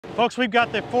Folks, we've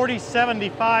got the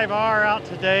 4075R out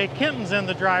today. Kenton's in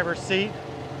the driver's seat.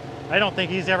 I don't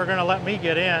think he's ever going to let me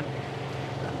get in.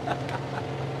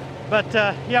 But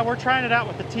yeah, we're trying it out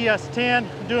with the TS10.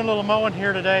 I'm doing a little mowing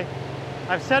here today.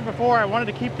 I've said before I wanted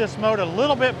to keep this mowed a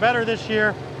little bit better this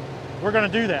year. We're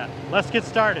going to do that. Let's get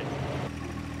started.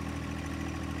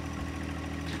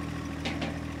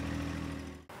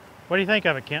 What do you think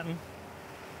of it, Kenton?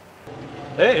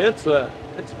 Hey, it's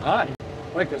nice.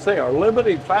 Like I say, our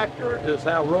limiting factor is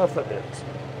how rough it is.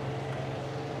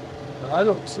 I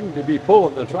don't seem to be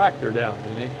pulling the tractor down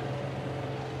any.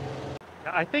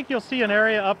 I think you'll see an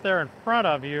area up there in front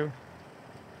of you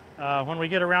when we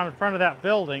get around in front of that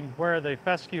building where the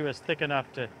fescue is thick enough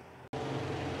to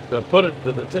put it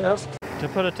to the test. To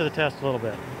put it to the test a little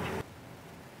bit.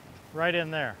 Right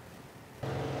in there.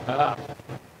 Oh,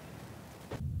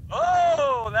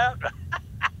 that.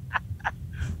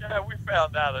 Yeah, we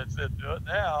found out it's into it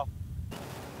now.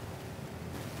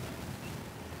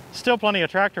 Still plenty of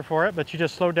tractor for it, but you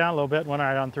just slowed down a little bit and went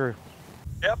right on through.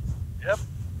 Yep.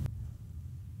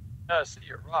 I see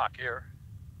your rock here.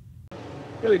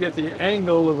 Gotta get the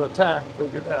angle of attack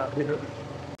figured out here.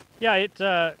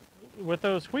 Yeah, with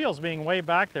those wheels being way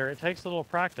back there, it takes a little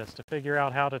practice to figure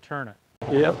out how to turn it.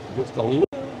 Yep, just a little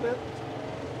bit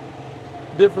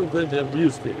different than I'm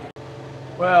used to.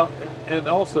 Well, and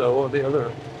also on the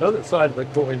other side of the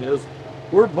coin is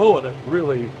we're mowing it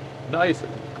really nice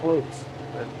and close.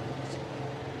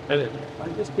 And I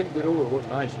just can't get over what a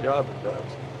nice job it does.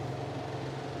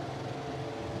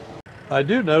 I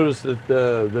do notice that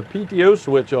the PTO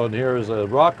switch on here is a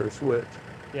rocker switch.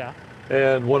 Yeah.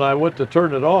 And when I went to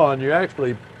turn it on, you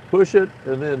actually push it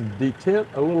and then detent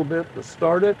a little bit to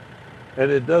start it, and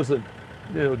it doesn't,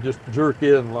 just jerk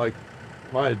in like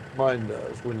mine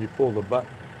does when you pull the button.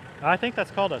 I think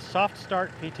that's called a soft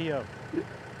start PTO.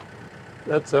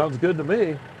 That sounds good to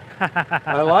me.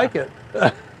 I like it.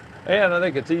 And I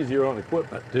think it's easier on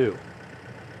equipment too.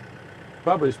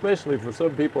 Probably especially for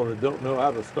some people that don't know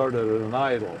how to start it at an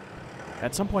idle.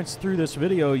 At some points through this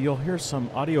video, you'll hear some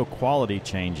audio quality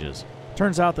changes.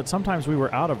 Turns out that sometimes we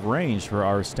were out of range for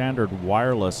our standard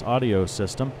wireless audio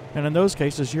system, and in those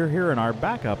cases you're hearing our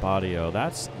backup audio.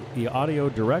 That's the audio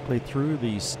directly through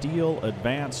the Steel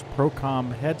Advanced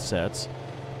Procom headsets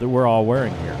that we're all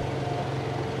wearing here.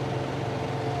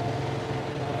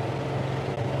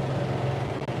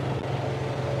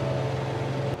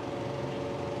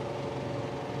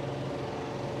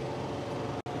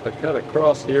 I cut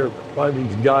across here by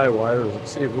these guy wires and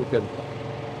see if we can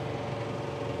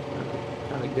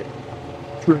kind of get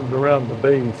trimmed around the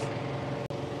base.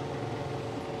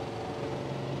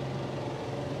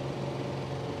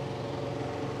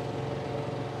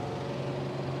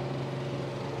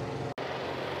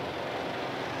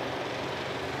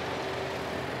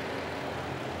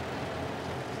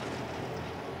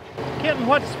 Kenton,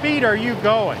 what speed are you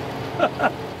going?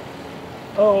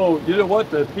 Oh, you know what?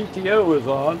 The PTO is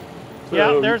on. So,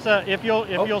 yeah, there's a if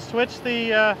you'll switch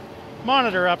the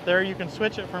monitor up there, you can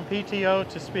switch it from PTO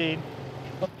to speed.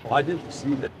 Oh, I didn't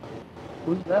see that.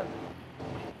 Who's that?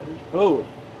 Oh.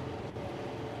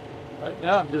 Right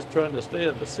now I'm just trying to stay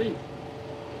in the seat.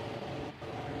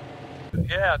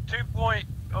 Yeah, 2.00.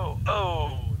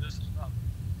 Oh, this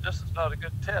is not a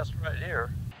good test right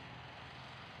here.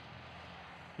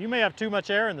 You may have too much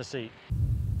air in the seat.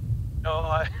 No,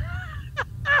 I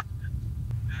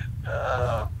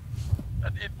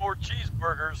need more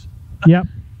cheeseburgers. Yep.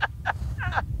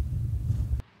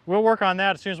 We'll work on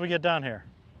that as soon as we get done here.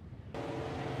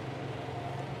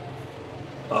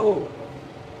 Oh.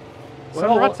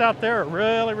 Some ruts out there are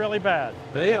really, really bad.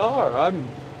 They are.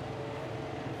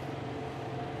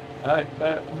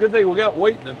 Good thing we got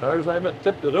weight in ours. I haven't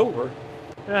tipped it over.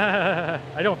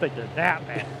 I don't think they're that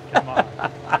bad. Come on.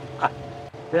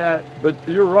 Yeah, but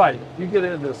you're right. You get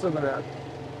into some of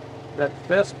that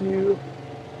fescue,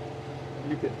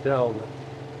 you can tell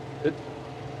that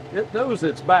it knows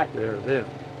it's back there then.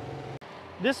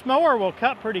 This mower will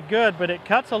cut pretty good, but it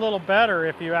cuts a little better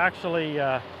if you actually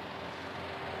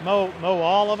mow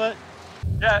all of it.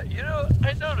 Yeah,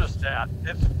 I noticed that.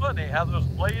 It's funny how those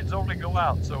blades only go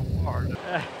out so far.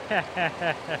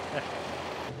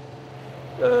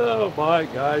 Oh my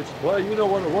gosh. Well, you know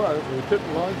what it was. We took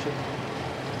lunch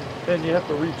and you have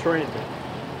to retrain it.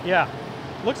 Yeah.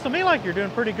 Looks to me like you're doing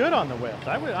pretty good on the width.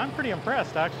 I'm pretty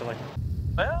impressed, actually.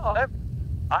 Well,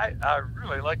 I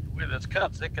really like the way this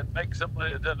cuts. It can make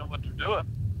somebody that doesn't know what they're doing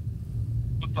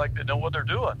look like they know what they're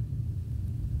doing.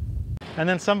 And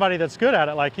then somebody that's good at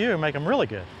it like you make them really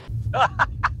good.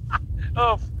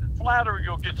 Oh, flattery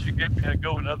will get me to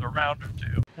go another round or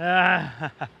two.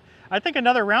 I think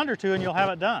another round or two and you'll have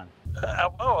it done. I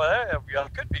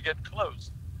could be getting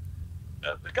close.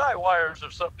 The guy wires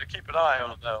are something to keep an eye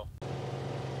on, though.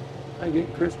 I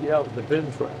get Christy out with the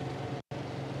bin track.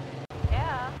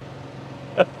 Yeah.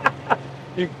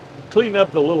 You clean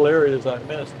up the little areas I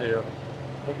missed there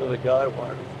under the guy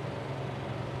wires.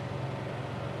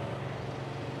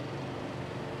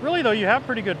 Really though, you have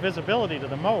pretty good visibility to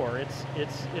the mower.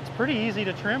 It's pretty easy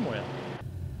to trim with.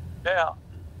 Yeah.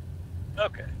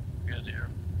 Okay. Good here.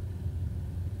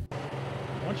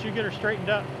 Once you get her straightened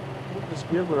up, Just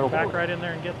give her a back horn. right in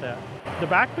there and get that. The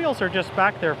back wheels are just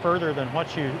back there further than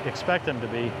what you expect them to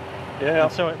be. Yeah.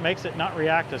 And so it makes it not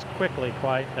react as quickly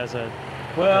quite as you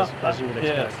would expect.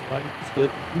 Yes,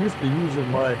 I used to using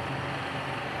my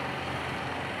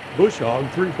bush hog,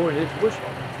 3.8 bush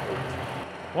hog.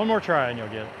 One more try and you'll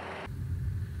get it.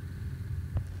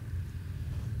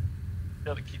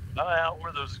 Got to keep an eye out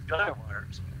where those guy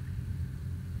wires are.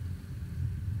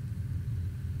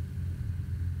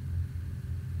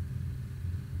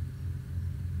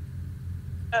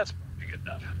 That's probably good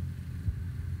enough.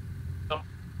 Don't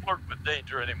flirt with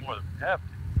danger any more than we have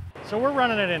to. So we're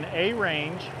running it in A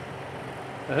range,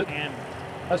 and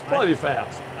That's plenty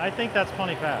fast. I think that's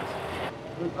plenty fast.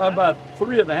 About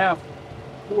 3.5,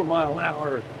 4 mile an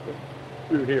hour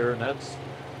through here, and that's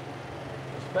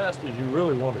as fast as you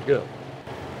really want to go.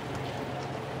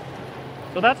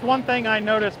 So that's one thing I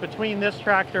noticed between this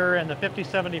tractor and the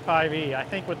 5075E. I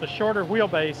think with the shorter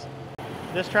wheelbase,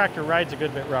 this tractor rides a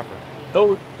good bit rougher.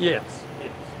 Oh, yes,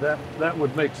 that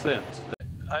would make sense.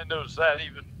 I noticed that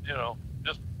even,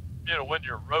 just, when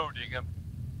you're roading them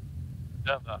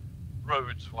down the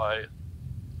roads, why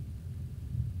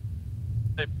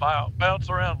they bounce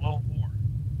around a little more.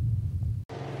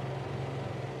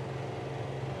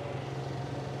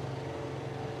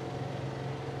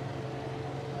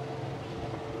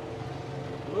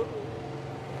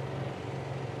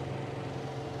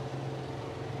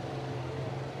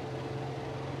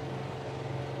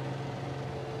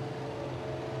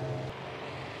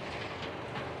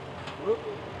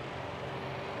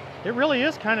 It really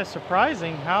is kind of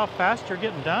surprising how fast you're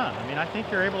getting done. I mean, I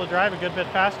think you're able to drive a good bit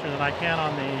faster than I can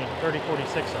on the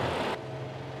 3046R.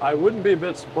 I wouldn't be a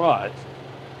bit surprised,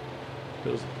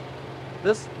 because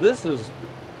this is,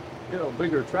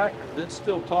 bigger tractor. It's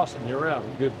still tossing you around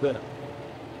a good bit.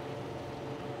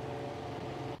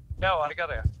 Now I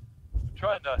gotta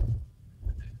trying to,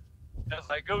 as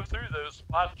I go through those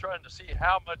spots, trying to see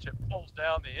how much it pulls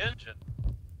down the engine,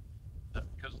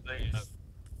 because they,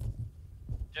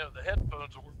 the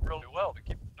headphones work really well to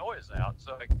keep the noise out.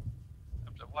 So I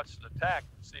have to watch the attack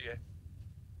and see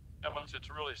how much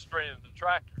it's really straining the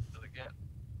tractor. But again,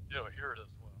 hear it as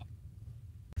well.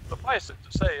 Suffice it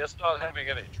to say, it's not having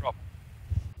any trouble.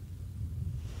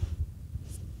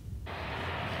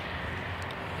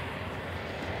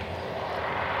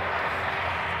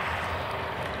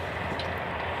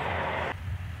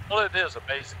 Well, it is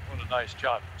amazing what a nice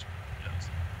job this one does.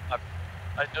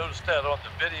 I noticed that on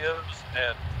the videos,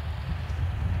 and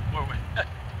when we,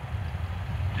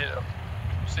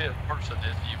 see it in person,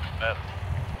 it's even better.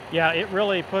 Yeah, it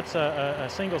really puts a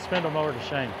single spindle mower to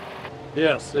shame.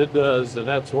 Yes, it does, and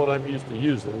that's what I'm used to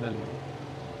using. And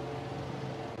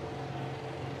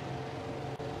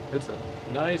it's a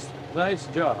nice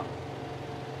job.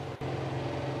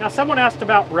 Now, someone asked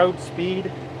about road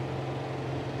speed.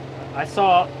 I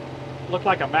saw looked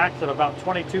like a max of about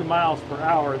 22 miles per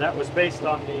hour. That was based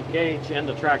on the gauge in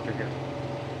the tractor here.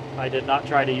 I did not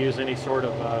try to use any sort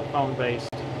of phone-based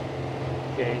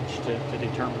gauge to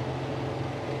determine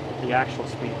what the actual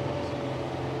speed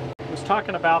was. I was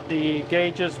talking about the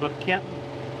gauges with Kenton.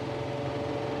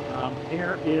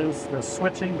 Here is the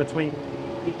switching between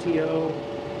PTO,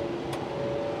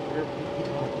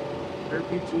 rear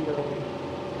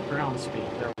PTO, ground speed.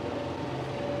 There we go.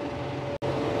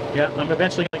 Yeah, I'm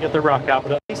eventually going to get the rock out,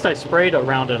 but at least I sprayed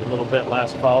around it a little bit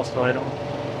last fall, so I don't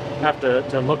have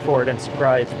to look for it and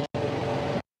surprise.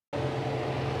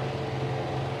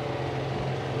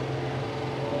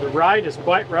 The ride is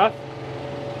quite rough.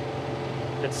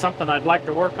 It's something I'd like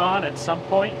to work on at some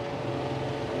point.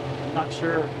 I'm not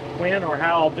sure when or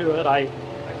how I'll do it. I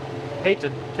hate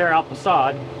to tear out the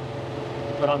sod,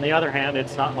 but on the other hand,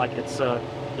 it's not like it's some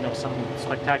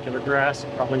spectacular grass.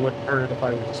 It probably wouldn't hurt if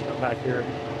I would just come back here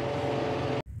and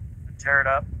tear it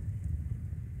up,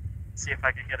 see if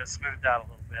I can get it smoothed out a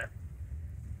little bit.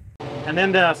 And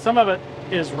then some of it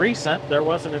is recent. There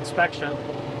was an inspection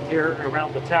here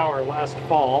around the tower last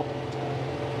fall,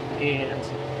 and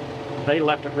they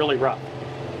left it really rough.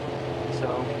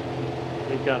 So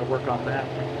we've got to work on that.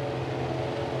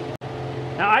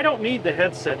 Now, I don't need the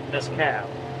headset in this cab.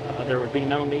 there would be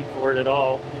no need for it at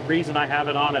all. The reason I have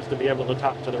it on is to be able to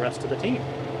talk to the rest of the team.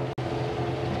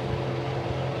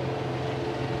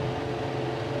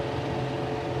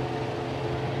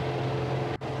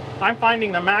 I'm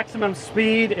finding the maximum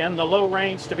speed in the low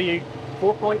range to be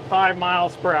 4.5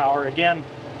 miles per hour. Again,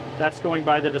 that's going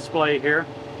by the display here.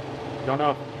 Don't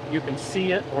know if you can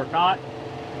see it or not,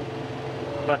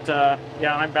 but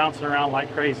yeah, I'm bouncing around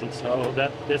like crazy. So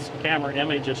that this camera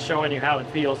image is showing you how it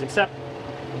feels, except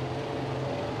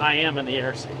I am in the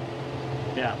air seat.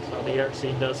 Yeah, so the air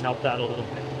seat does help that a little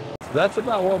bit. That's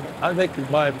about what I think in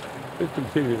my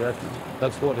 52,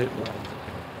 that's what it was.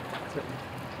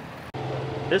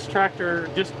 This tractor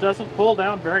just doesn't pull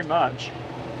down very much.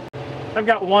 I've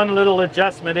got one little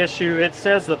adjustment issue. It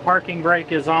says the parking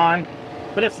brake is on,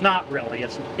 but it's not really.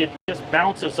 It just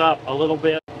bounces up a little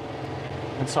bit,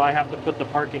 and so I have to put the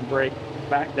parking brake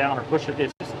back down or push it.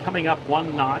 It's just coming up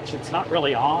one notch. It's not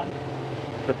really on,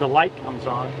 but the light comes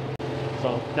on.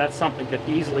 So that's something that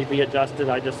could easily be adjusted.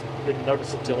 I just didn't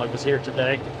notice it till I was here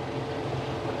today.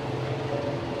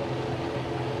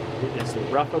 It is the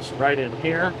roughest right in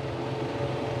here.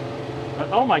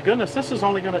 But oh my goodness, this is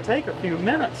only going to take a few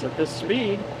minutes at this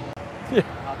speed.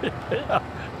 Yeah.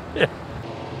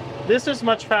 This is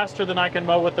much faster than I can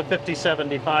mow with the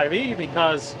 5075E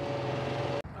because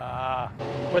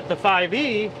with the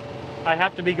 5E, I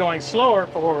have to be going slower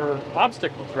for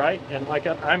obstacles, right? And like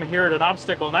I'm here at an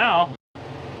obstacle now,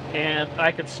 and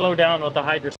I could slow down with the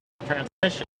hydrostatic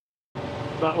transmission.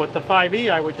 But with the 5E,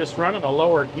 I would just run in a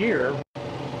lower gear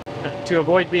to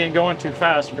avoid going too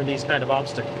fast for these kind of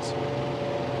obstacles.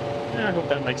 I hope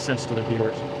that makes sense to the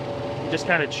viewers. You just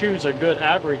kind of choose a good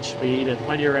average speed, and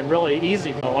when you're in really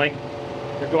easy mowing,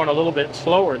 you're going a little bit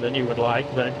slower than you would like,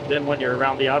 but then when you're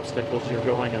around the obstacles, you're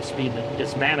going a speed that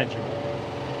is manageable.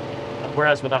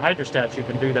 Whereas with a hydrostat, you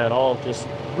can do that all just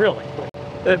really quick.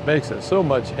 It makes it so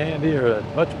much handier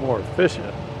and much more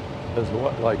efficient, as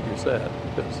what, like you said,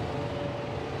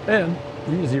 and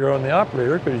easier on the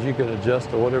operator because you can adjust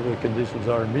to whatever the conditions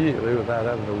are immediately without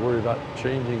having to worry about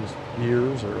changing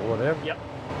gears or whatever. Yep.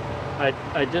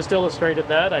 I just illustrated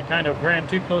that. I kind of ran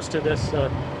too close to this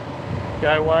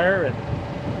guy wire, and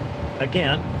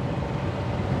again,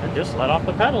 I just let off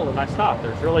the pedal and I stopped.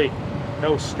 There's really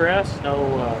no stress,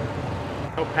 no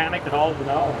panic at all,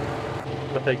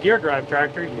 With a gear drive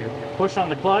tractor, you push on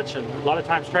the clutch and a lot of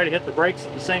times try to hit the brakes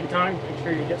at the same time, make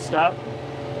sure you get stopped.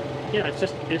 Yeah,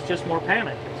 it's just more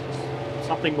panic. It's just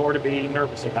something more to be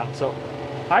nervous about. So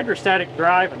hydrostatic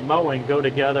drive and mowing go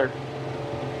together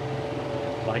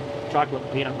like chocolate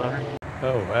and peanut butter.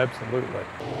 Oh, absolutely.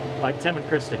 Like Tim and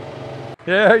Christy.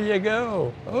 There you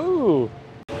go. Oh.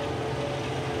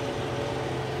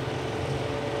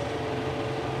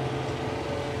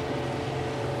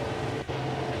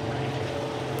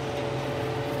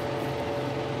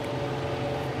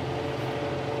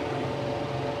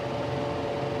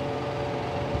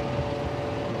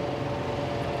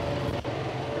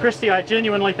 Christy, I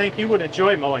genuinely think you would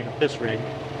enjoy mowing with this rig.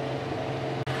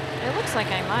 It looks like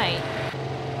I might.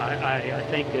 I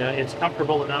think it's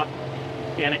comfortable enough.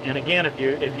 And again, if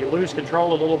you lose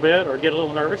control a little bit or get a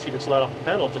little nervous, you just let off the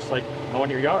pedal, just like mowing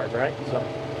your yard, right? So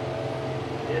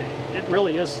it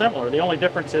really is similar. The only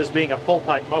difference is being a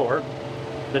full-type mower,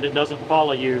 that it doesn't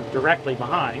follow you directly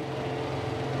behind.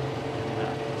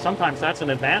 Sometimes that's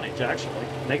an advantage, actually.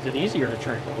 It makes it easier to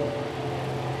train.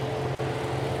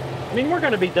 I mean, we're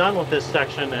going to be done with this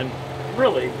section in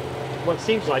really what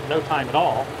seems like no time at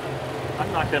all. I'm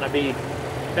not going to be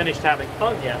finished having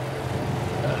fun yet,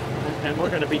 and we're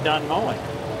going to be done mowing.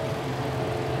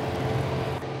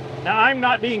 Now, I'm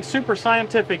not being super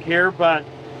scientific here, but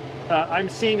I'm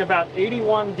seeing about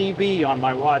 81 dB on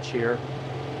my watch here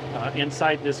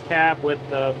inside this cab with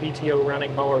the BTO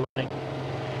running, mower running,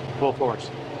 full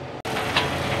force.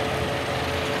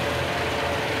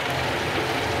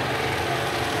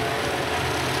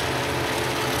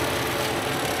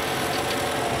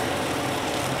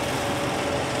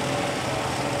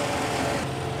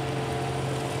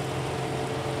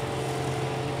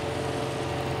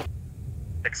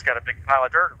 It's got a big pile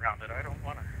of dirt around it. I don't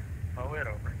want to mow it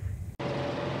over.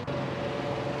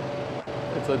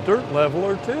 It's a dirt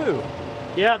leveler too.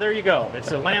 Yeah, there you go.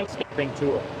 It's a landscaping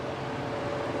tool.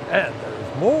 And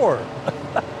there's more.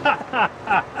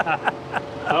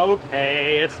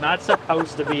 Okay, it's not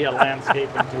supposed to be a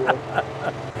landscaping tool.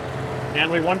 And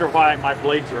we wonder why my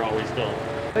blades are always dull.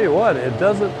 Tell you what, it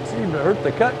doesn't seem to hurt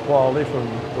the cut quality from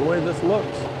the way this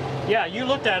looks. Yeah, you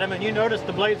looked at them and you noticed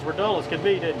the blades were dull as could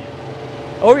be, didn't you?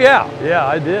 Oh yeah,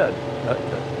 I did.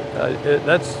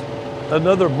 That's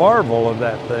another marvel of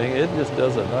that thing. It just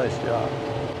does a nice job.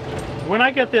 when I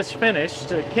get this finished,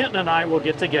 Kenton and I will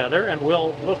get together and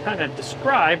we'll kind of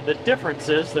describe the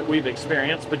differences that we've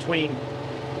experienced between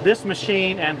this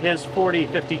machine and his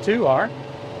 4052R.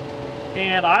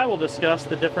 And I will discuss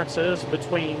the differences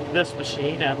between this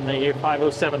machine and the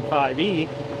 5075E,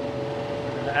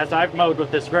 as I've mowed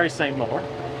with this very same mower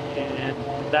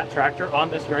and that tractor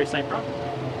on this very same property.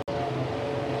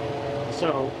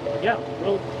 So yeah,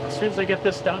 as soon as I get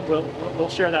this done, we'll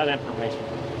share that information.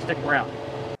 Stick around.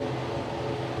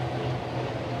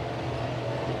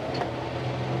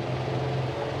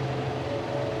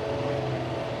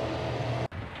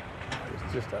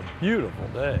 It's just a beautiful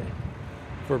day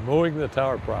for mowing the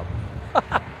tower property.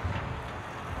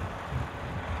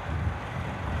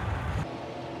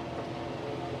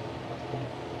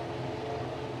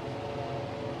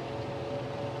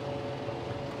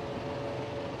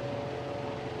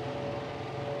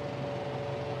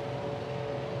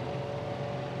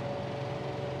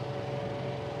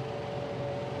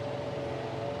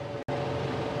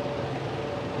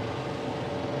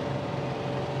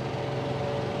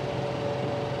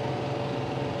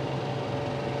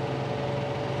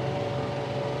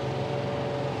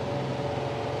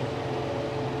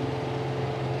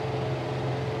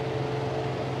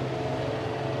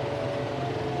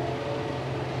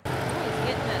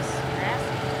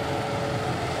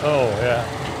 Oh, yeah.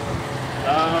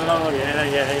 Oh, yeah.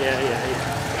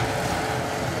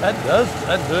 That does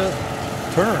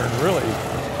turn really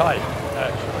tight,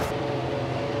 actually.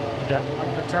 Yeah, I'm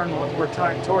going to turn what we're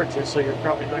tying towards you, so you're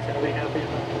probably not going to be happy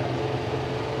about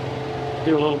that.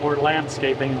 Do a little more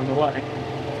landscaping on the way.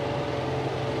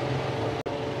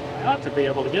 I ought to be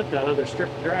able to get that other strip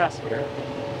of grass here.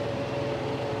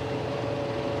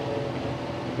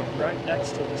 Right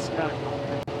next to the sky.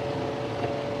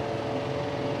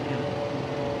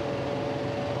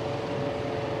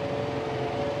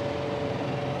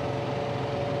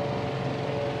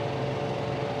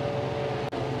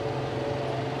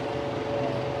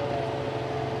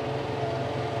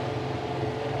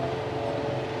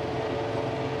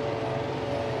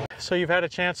 So you've had a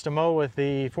chance to mow with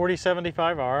the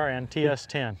 4075R and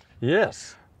TS10.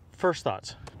 Yes. First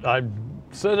thoughts? I've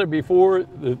said it before,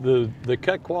 the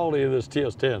cut quality of this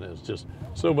TS10 is just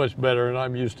so much better, and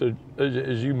I'm used to,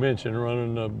 as you mentioned,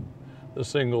 running the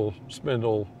single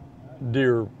spindle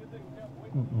Deere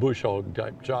bush hog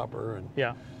type chopper, and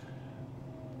yeah,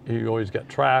 you always got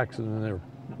tracks, and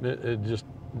it just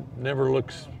never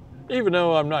looks, even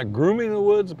though I'm not grooming the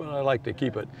woods, but I like to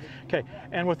keep it. Okay,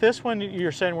 and with this one,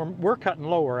 you're saying we're cutting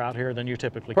lower out here than you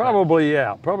typically probably cut.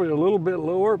 Yeah, probably a little bit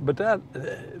lower, but that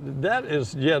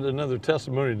is yet another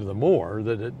testimony to the mower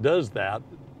that it does that,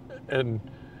 and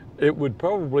it would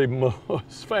probably mow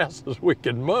as fast as we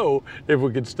can mow if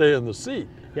we could stay in the seat.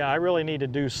 Yeah, I really need to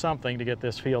do something to get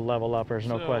this field level up, there's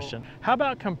no question. How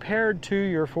about compared to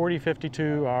your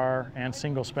 4052R and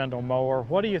single spindle mower,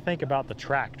 what do you think about the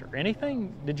tractor?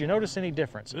 Anything, did you notice any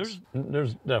differences?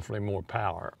 There's definitely more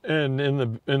power. And in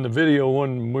the video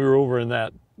when we were over in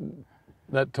that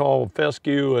tall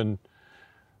fescue, and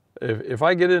if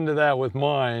I get into that with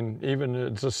mine, even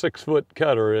it's a 6-foot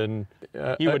cutter, and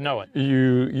you would know it.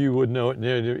 You would know it.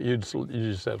 You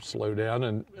just have to slow down.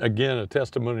 And again, a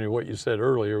testimony to what you said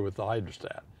earlier with the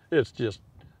hydrostat. It's just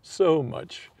so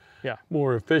much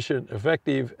more efficient,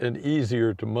 effective, and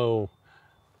easier to mow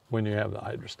when you have the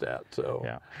hydrostat. So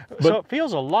yeah, so it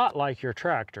feels a lot like your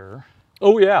tractor.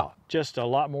 Oh yeah, just a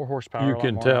lot more horsepower.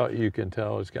 You can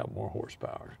tell it's got more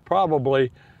horsepower.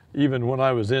 Probably. Even when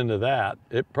I was into that,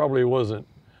 it probably wasn't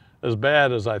as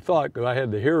bad as I thought, because I had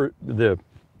the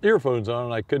earphones on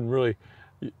and I couldn't really,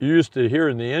 used to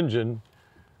hearing the engine,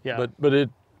 but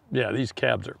these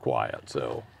cabs are quiet,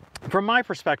 so. From my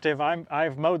perspective,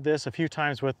 I've mowed this a few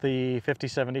times with the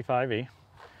 5075E.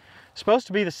 Supposed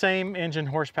to be the same engine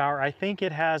horsepower. I think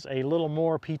it has a little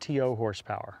more PTO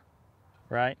horsepower.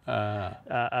 Right?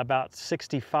 About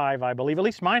 65, I believe. At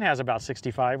least mine has about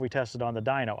 65. We tested on the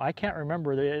dyno. I can't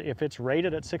remember if it's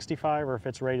rated at 65 or if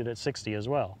it's rated at 60 as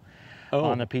well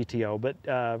on the PTO, but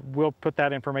we'll put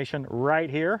that information right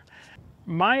here.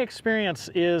 My experience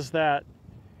is that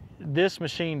this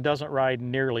machine doesn't ride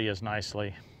nearly as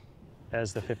nicely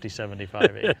as the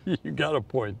 5075E. You got a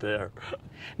point there.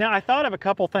 Now, I thought of a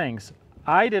couple things.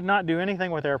 I did not do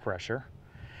anything with air pressure.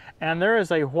 And there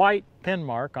is a white pin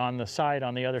mark on the side,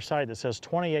 on the other side, that says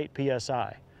 28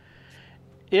 PSI.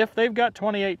 If they've got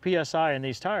 28 PSI in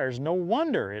these tires, no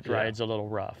wonder it rides a little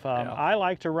rough. I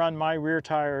like to run my rear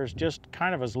tires just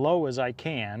kind of as low as I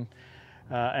can,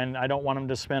 and I don't want them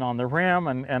to spin on the rim,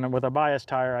 and with a bias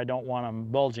tire, I don't want them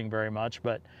bulging very much,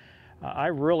 but I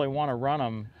really want to run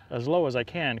them as low as I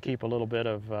can to keep a little bit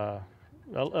of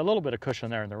a little bit of cushion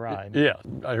there in the ride. Yeah,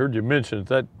 I heard you mention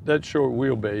that short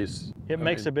wheelbase. It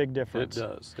makes a big difference.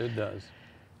 It does.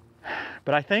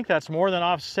 But I think that's more than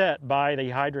offset by the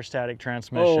hydrostatic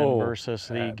transmission versus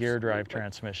the absolutely. gear drive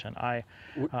transmission.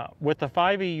 With the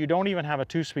 5E, you don't even have a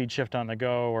 2-speed shift on the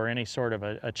go or any sort of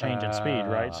a change in speed,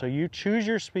 right? So you choose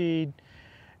your speed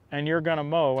and you're gonna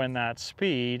mow in that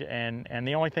speed, and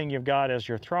the only thing you've got is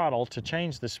your throttle to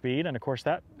change the speed, and of course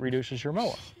that reduces your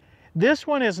mower. This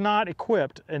one is not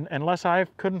equipped, unless I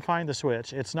couldn't find the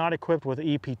switch, it's not equipped with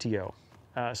EPTO.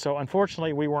 So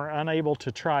unfortunately, we were unable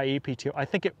to try EPTO. I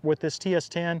think with this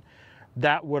TS10,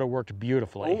 that would have worked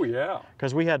beautifully. Oh yeah.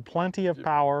 Because we had plenty of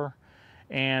power,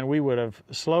 and we would have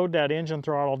slowed that engine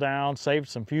throttle down, saved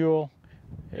some fuel.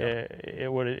 It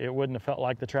wouldn't have felt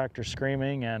like the tractor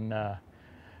screaming, and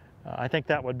I think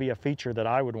that would be a feature that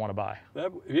I would want to buy.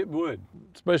 It would,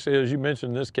 especially as you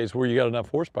mentioned in this case where you got enough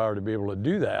horsepower to be able to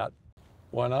do that.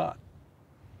 Why not?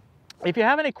 If you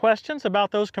have any questions about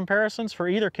those comparisons for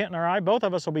either Kenton or I, both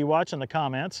of us will be watching the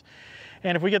comments.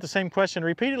 And if we get the same question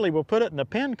repeatedly, we'll put it in the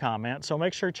pinned comment, so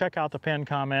make sure to check out the pinned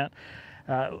comment.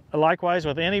 Likewise,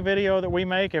 with any video that we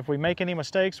make, if we make any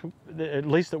mistakes, at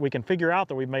least that we can figure out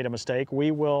that we've made a mistake,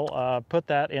 we will put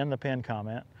that in the pinned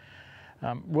comment.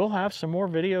 We'll have some more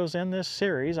videos in this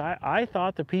series. I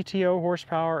thought the PTO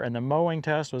horsepower and the mowing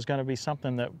test was going to be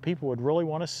something that people would really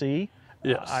want to see.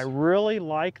 Yes. I really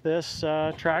like this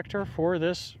tractor for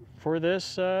this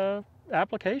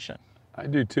application. I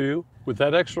do too. With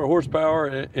that extra horsepower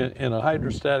in a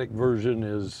hydrostatic version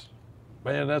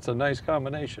man, that's a nice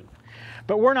combination.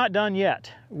 But we're not done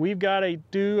yet. We've got to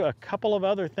do a couple of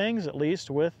other things at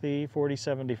least with the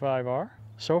 4075R.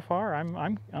 So far, I'm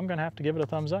going to have to give it a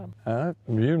thumbs up.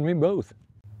 You and me both.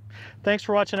 Thanks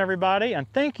for watching, everybody,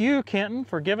 and thank you, Kenton,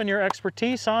 for giving your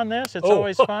expertise on this. It's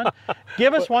always fun.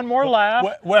 Give us one more laugh.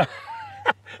 Well,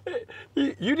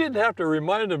 you didn't have to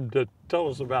remind him to tell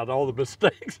us about all the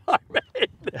mistakes I made.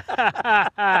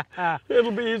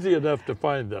 It'll be easy enough to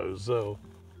find those. So,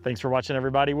 thanks for watching,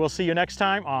 everybody. We'll see you next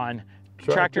time on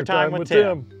Tractor Time with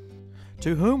Tim.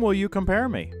 To whom will you compare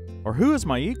me? Or who is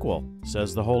my equal?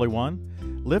 Says the Holy One.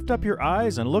 Lift up your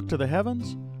eyes and look to the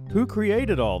heavens. Who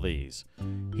created all these?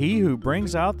 He who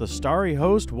brings out the starry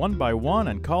host one by one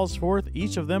and calls forth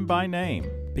each of them by name.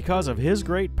 Because of his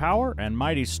great power and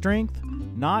mighty strength,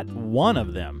 not one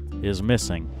of them is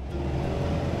missing.